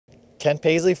Ken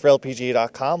Paisley for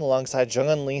LPGA.com alongside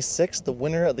Jeongeun Lee6, the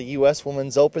winner of the U.S.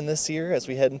 Women's Open this year as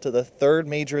we head into the third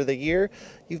major of the year.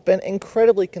 You've been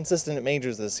incredibly consistent at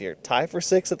majors this year. Tie for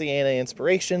 6 at the ANA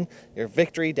Inspiration, your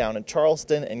victory down in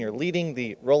Charleston, and you're leading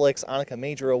the Rolex Annika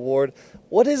Major Award.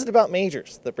 What is it about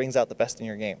majors that brings out the best in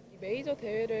your game? 메이저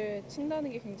대회를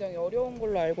친다는 게 굉장히 어려운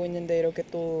걸로 알고 있는데 이렇게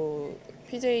또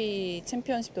PGA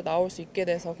챔피언십도 나올 수 있게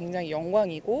돼서 굉장히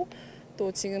영광이고 또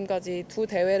지금까지 두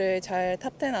대회를 잘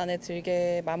탑10 안에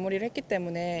들게 마무리를 했기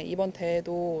때문에 이번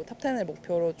대회도 탑10을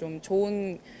목표로 좀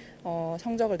좋은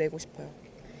성적을 내고 싶어요.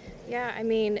 Yeah, I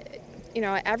mean,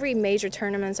 every major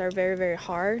tournaments are very, very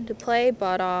hard to play,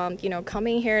 but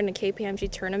coming here in the KPMG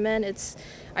tournament,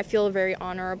 I feel very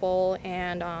honorable,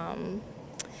 and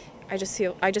I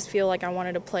just feel like I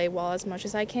wanted to play well as much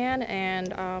as I can,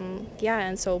 and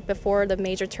and so before the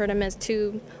major tournaments,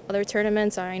 2 other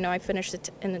tournaments, I finished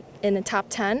in the top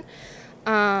 10.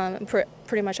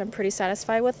 Pretty much, I'm pretty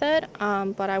satisfied with it,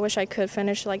 but I wish I could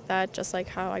finish like that, just like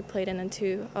how I played in the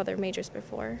 2 other majors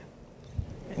before.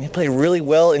 And you played really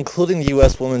well, including the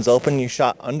U.S. Women's Open. You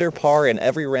shot under par in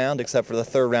every round except for the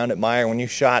 3rd round at Meyer when you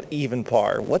shot even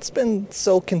par. What's been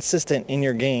so consistent in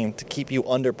your game to keep you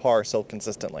under par so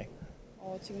consistently?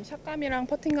 지금 샷감이랑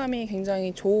퍼팅감이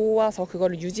굉장히 좋아서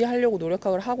그거를 유지하려고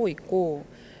노력을 하고 있고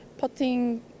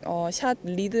퍼팅 샷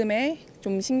리듬에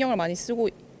좀 신경을 많이 쓰고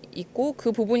있고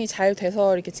그 부분이 잘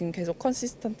돼서 이렇게 지금 계속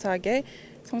컨시스턴트하게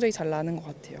성적이 잘 나는 것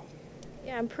같아요.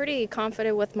 Yeah, I'm pretty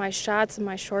confident with my shots and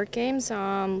my short games.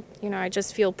 I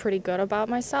just feel pretty good about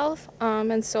myself,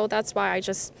 and so that's why I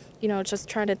just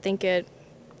trying to think it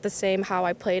the same how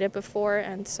I played it before,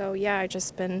 and so yeah, I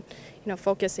just been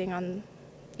focusing on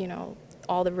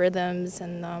all the rhythms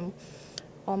and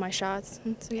all my shots.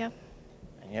 And so yeah.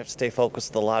 And you have to stay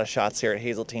focused with a lot of shots here at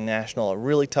Hazeltine National, a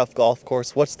really tough golf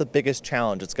course. What's the biggest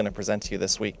challenge it's going to present to you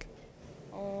this week?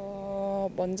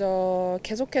 먼저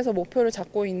계속해서 목표를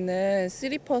잡고 있는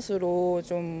 3펫으로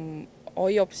좀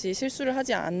어이없이 실수를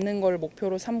하지 않는 걸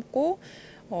목표로 삼고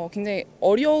굉장히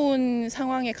어려운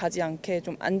상황에 가지 않게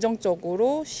좀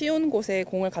안정적으로 쉬운 곳에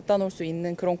공을 갖다 놓을 수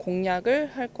있는 그런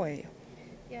공략을 할 거예요.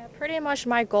 Yeah, pretty much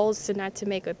my goal is not to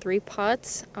make a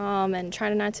 3-putt and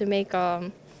try not to make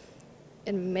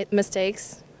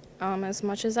mistakes as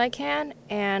much as I can.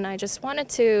 And I just wanted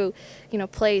to,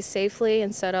 play safely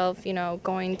instead of,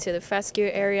 going to the fescue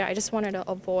area. I just wanted to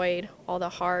avoid all the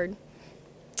hard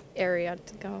area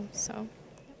to go. So.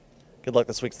 Good luck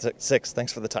this week, 6.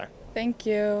 Thanks for the time. Thank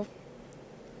you.